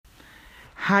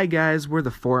Hi guys, we're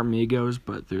the four amigos,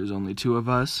 but there's only two of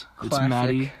us. Classic. It's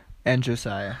Maddie And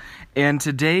Josiah. and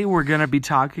today we're gonna be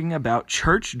talking about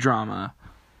church drama.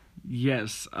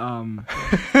 Yes,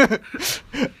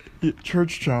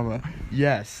 Church drama.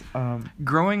 Yes.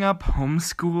 growing up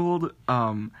homeschooled,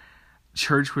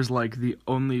 church was like the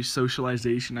only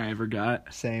socialization I ever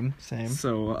got. Same.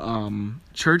 So,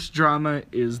 church drama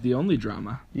is the only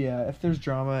drama. Yeah, if there's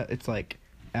drama, it's like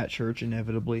at church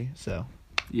inevitably, so.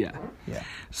 Yeah. Yeah.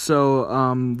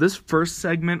 So, this first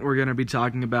segment, we're going to be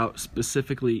talking about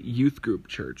specifically youth group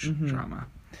church drama.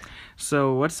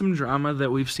 So, what's some drama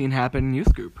that we've seen happen in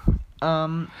youth group?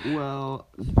 Well,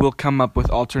 We'll come up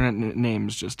with alternate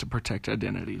names just to protect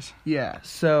identities. yeah,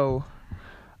 so,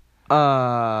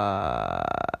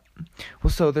 so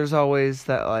there's always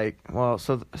that, like, we'll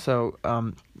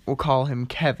call him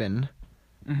Kevin,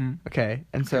 Mm-hmm. okay,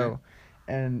 and so,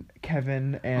 and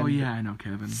Kevin and... Oh, yeah, I know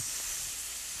Kevin.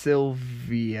 Kevin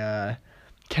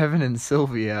and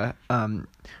Sylvia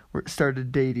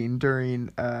started dating during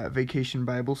Vacation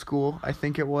Bible School, I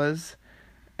think it was,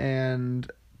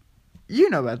 and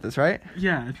you know about this, right?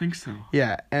 Yeah, I think so.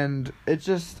 Yeah, and it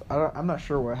just I'm not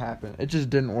sure what happened. It just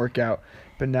didn't work out.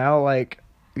 But now, like,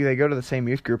 they go to the same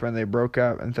youth group and they broke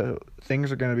up, and so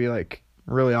things are gonna be like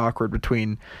really awkward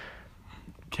between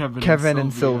Kevin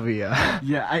and Sylvia.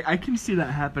 Yeah, I can see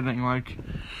that happening. Like,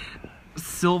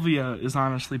 Sylvia is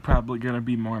honestly probably going to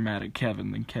be more mad at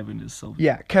Kevin than Kevin is Sylvia.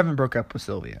 Yeah, Kevin broke up with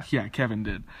Sylvia. Yeah, Kevin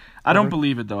did. I don't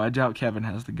believe it, though. I doubt Kevin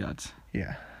has the guts.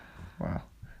 Yeah. Wow.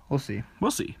 We'll see.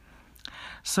 We'll see.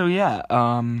 So, yeah,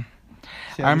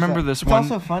 See, I remember this it's one...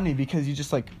 It's also funny because you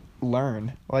just, like,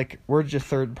 learn. Like, we're just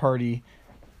third-party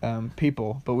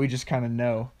people, but we just kind of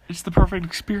know. It's the perfect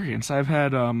experience. I've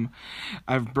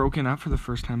broken up for the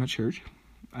first time at church.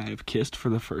 I have kissed for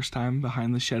the first time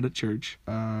behind the shed at church.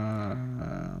 Really?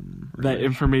 That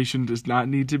information does not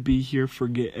need to be here.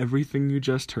 Forget everything you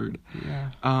just heard.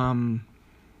 Yeah.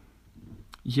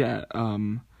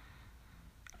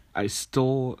 I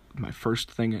stole my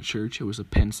first thing at church. It was a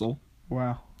pencil.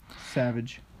 Wow.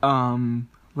 Savage.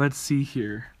 Let's see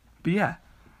here. But yeah,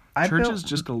 church is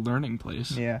just a learning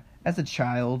place. Yeah. As a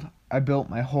child, I built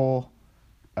my whole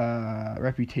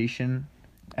reputation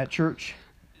at church.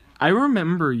 I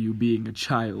remember you being a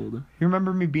child. You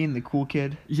remember me being the cool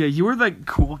kid? Yeah, you were that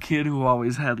cool kid who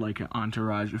always had like an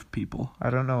entourage of people.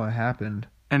 I don't know what happened.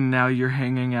 And now you're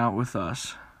hanging out with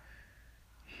us.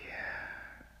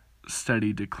 Yeah.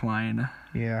 Steady decline.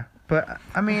 Yeah. But,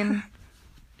 I mean...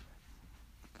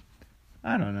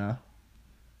 I don't know.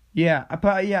 Yeah,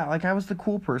 but yeah, like, I was the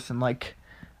cool person. Like,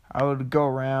 I would go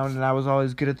around, and I was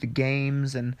always good at the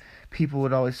games, and people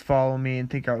would always follow me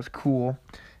and think I was cool,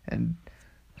 and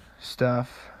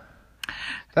stuff.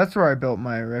 That's where I built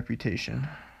my reputation.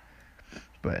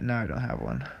 But now I don't have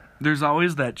one. There's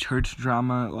always that church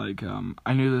drama, like,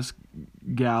 I knew this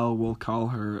gal, we'll call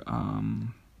her,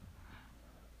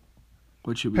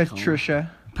 what should we call her?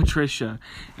 Patricia.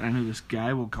 And I knew this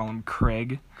guy, we'll call him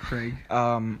Craig.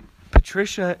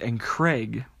 Patricia and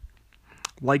Craig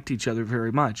liked each other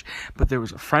very much, but there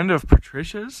was a friend of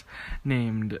Patricia's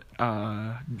named,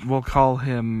 we'll call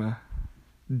him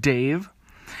Dave,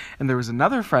 and there was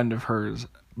another friend of hers,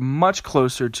 much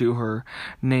closer to her,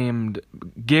 named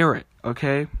Garrett,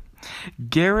 okay?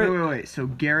 Garrett... Wait. So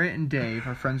Garrett and Dave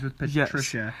are friends with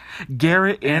Patricia. Yes.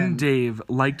 Garrett and Dave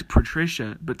liked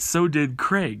Patricia, but so did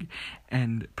Craig.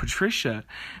 And Patricia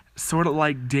sort of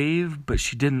liked Dave, but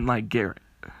she didn't like Garrett.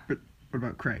 But what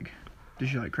about Craig? Did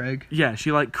she like Craig? Yeah,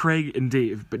 she liked Craig and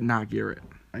Dave, but not Garrett.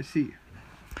 I see.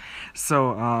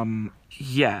 So,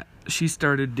 yeah, she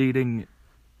started dating...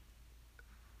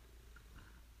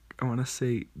 I want to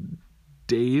say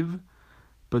Dave,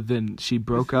 but then she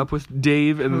broke up with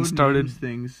Dave and then started...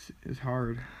 things is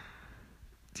hard.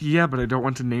 Yeah, but I don't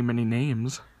want to name any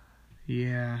names.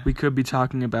 Yeah. We could be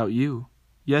talking about you.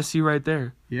 Yes, you right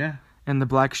there. Yeah. And the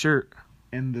black shirt.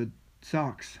 And the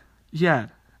socks. Yeah.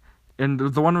 And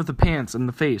the one with the pants and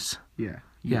the face. Yeah.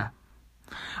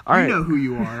 All right. You know who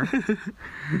you are.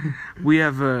 We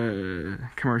have a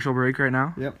commercial break right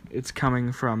now. Yep. It's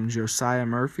coming from Josiah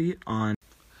Murphy on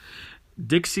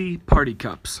Dixie Party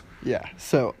Cups. Yeah,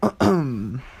 so,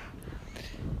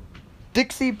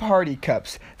 Dixie Party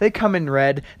Cups. They come in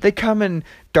red. They come in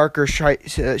darker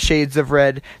shades of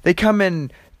red. They come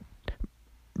in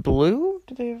blue?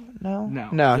 Do they have...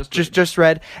 No, just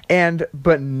red.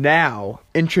 But now,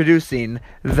 introducing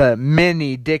the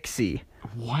mini Dixie.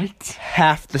 What?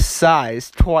 Half the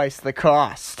size, twice the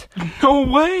cost. No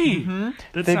way! Mm-hmm.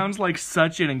 That sounds like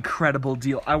such an incredible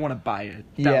deal. I want to buy it.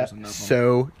 Yeah,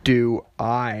 so do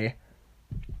I.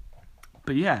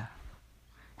 But yeah,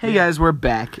 Hey guys, we're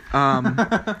back.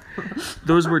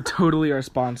 Those were totally our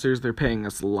sponsors. They're paying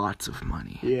us lots of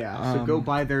money. Yeah, so go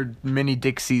buy their mini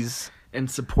Dixies. And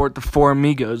support the Four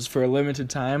Amigos for a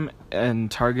limited time in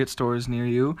Target stores near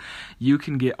you. You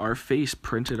can get our face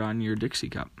printed on your Dixie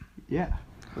cup. Yeah.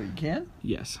 Wait, you can?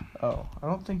 Yes. Oh, I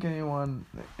don't think anyone...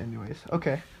 Anyways,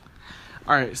 okay.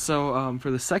 Alright, so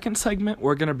for the second segment,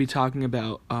 we're going to be talking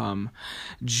about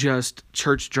just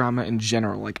church drama in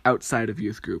general, like outside of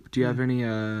youth group. Do you have any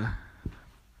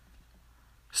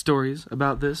stories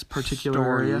about this particular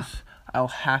area? I'll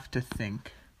have to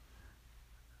think.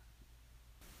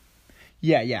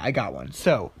 Yeah, I got one.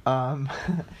 So,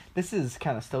 this is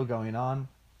kind of still going on.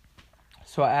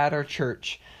 So at our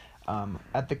church,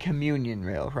 at the communion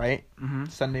rail, right? Mm-hmm.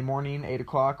 Sunday morning, 8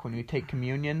 o'clock, when we take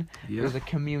communion, there's a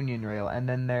communion rail. And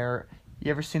then you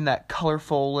ever seen that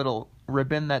colorful little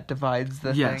ribbon that divides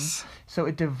the thing? So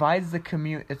it divides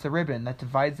it's a ribbon that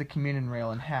divides the communion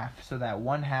rail in half, so that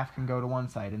one half can go to one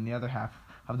side and the other half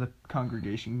of the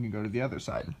congregation can go to the other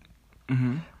side.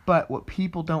 Mm-hmm. But what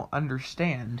people don't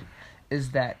understand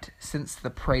is that since the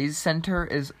praise center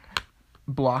is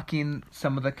blocking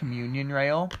some of the communion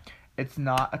rail, it's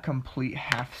not a complete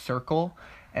half circle,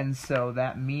 and so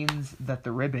that means that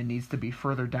the ribbon needs to be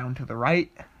further down to the right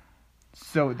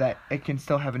so that it can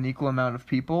still have an equal amount of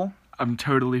people. I'm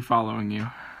totally following you.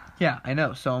 Yeah, I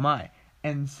know, so am I.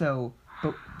 And so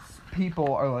but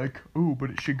people are like, ooh, but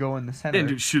it should go in the center.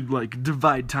 And it should,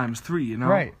 divide times 3, you know?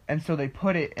 Right, and so they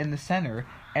put it in the center,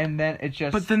 and then it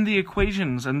just... But then the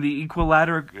equations and the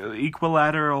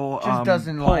equilateral just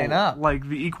doesn't pole, line up.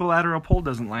 The equilateral pole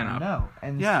doesn't line up. No,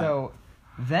 and so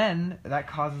then that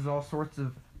causes all sorts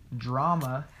of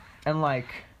drama, and like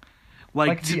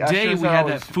today we had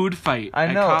that food fight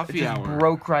at coffee hour. I know, it just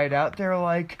broke right out. They're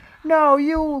like, no,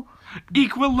 you...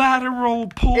 Equilateral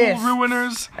pole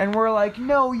ruiners. And we're like,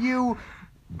 no, you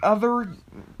other...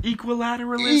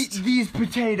 Equilateralist. Eat these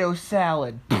potato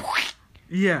salad.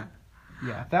 Yeah.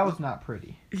 Yeah, that was not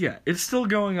pretty. Yeah, it's still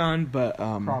going on, but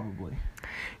probably.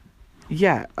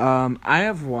 Yeah, I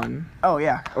have one. Oh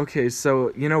yeah. Okay,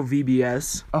 so you know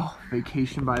VBS. Oh,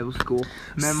 Vacation Bible School.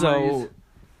 Memories. So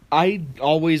I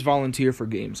always volunteer for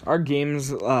games. Our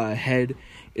games head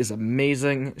is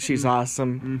amazing. She's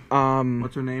awesome.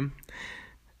 What's her name?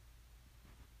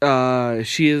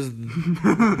 She is.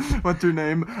 What's her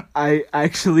name? I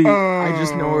just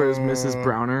know her as Mrs.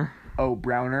 Browner. Oh,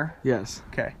 Browner? Yes.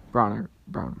 Okay. Brown.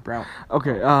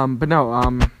 Okay, but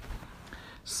no,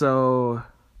 so,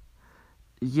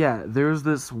 yeah, there's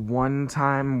this one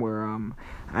time where,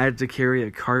 I had to carry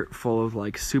a cart full of,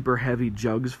 super heavy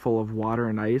jugs full of water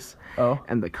and ice. Oh.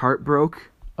 And the cart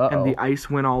broke. Uh-oh. And the ice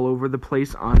went all over the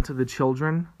place onto the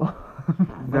children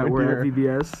that were at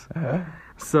VBS.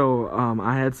 So,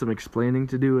 I had some explaining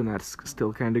to do, and that's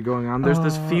still kind of going on. There's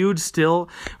this feud still.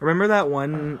 Remember that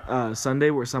one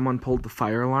Sunday where someone pulled the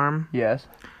fire alarm? Yes.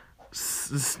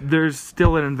 There's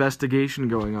still an investigation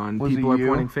going on. Was People it are you?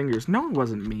 pointing fingers. No, it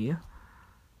wasn't me.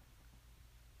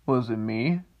 Was it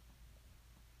me?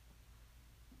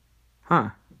 Huh.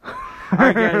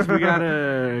 Alright, guys, we got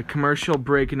a commercial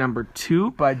break number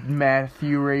 2. By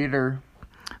Matthew Rader.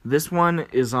 This one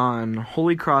is on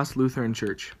Holy Cross Lutheran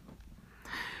Church.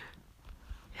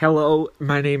 Hello,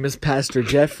 my name is Pastor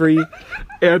Jeffrey,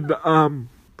 and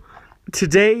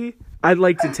today I'd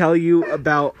like to tell you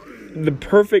about the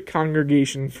perfect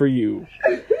congregation for you.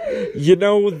 You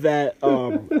know that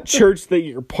church that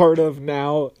you're part of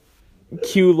now?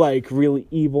 Cue really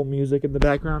evil music in the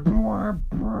background.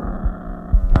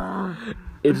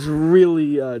 It's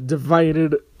really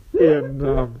divided,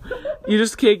 and you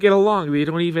just can't get along. They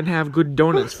don't even have good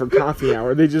donuts for coffee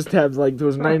hour. They just have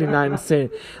those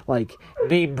 99-cent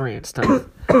name brand stuff.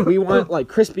 We want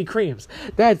Krispy Kremes.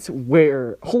 That's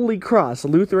where Holy Cross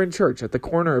Lutheran Church at the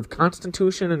corner of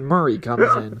Constitution and Murray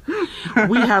comes in.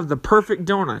 We have the perfect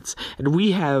donuts, and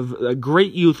we have a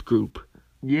great youth group.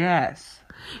 Yes.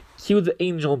 Cue the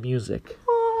angel music.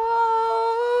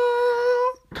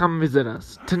 Come visit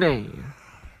us today.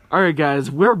 Alright, guys,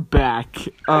 we're back.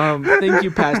 Thank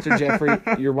you, Pastor Jeffrey.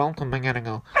 You're welcome. I gotta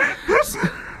go.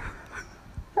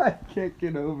 I can't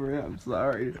get over it. I'm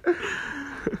sorry.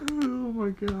 Oh my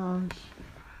gosh.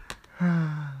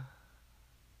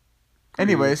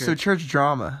 Anyway, so church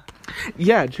drama.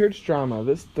 Yeah, church drama.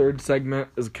 This third segment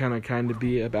is gonna kind of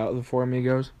be about the Four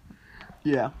Amigos.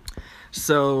 Yeah.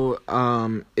 So,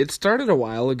 it started a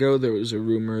while ago. There was a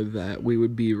rumor that we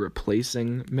would be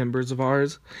replacing members of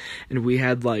ours, and we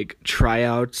had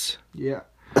tryouts. Yeah.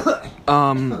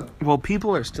 Well,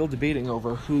 people are still debating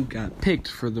over who got picked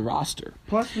for the roster.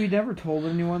 Plus, we never told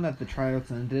anyone that the tryouts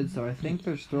ended, so I think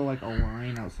there's still a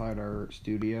line outside our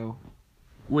studio.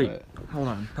 Wait, hold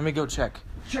on. Let me go check.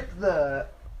 Check the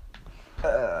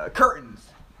curtains.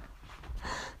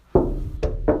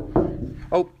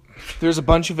 Oh, there's a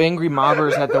bunch of angry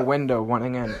mobbers at the window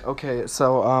wanting in. Okay,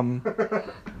 so,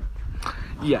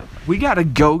 yeah. We gotta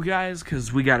go, guys,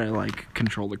 because we gotta, like,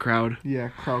 control the crowd. Yeah,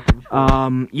 crowd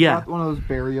control. Yeah. Not one of those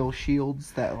burial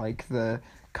shields that, like, the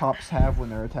cops have when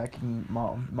they're attacking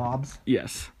mobs.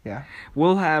 Yes. Yeah.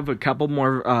 We'll have a couple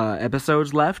more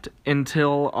episodes left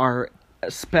until our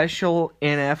special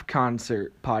NF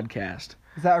concert podcast.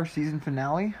 Is that our season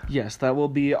finale? Yes, that will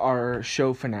be our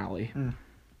show finale.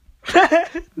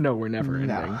 No, we're never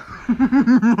ending.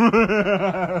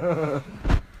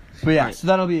 But yeah, so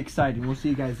that'll be exciting. We'll see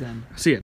you guys then. See ya.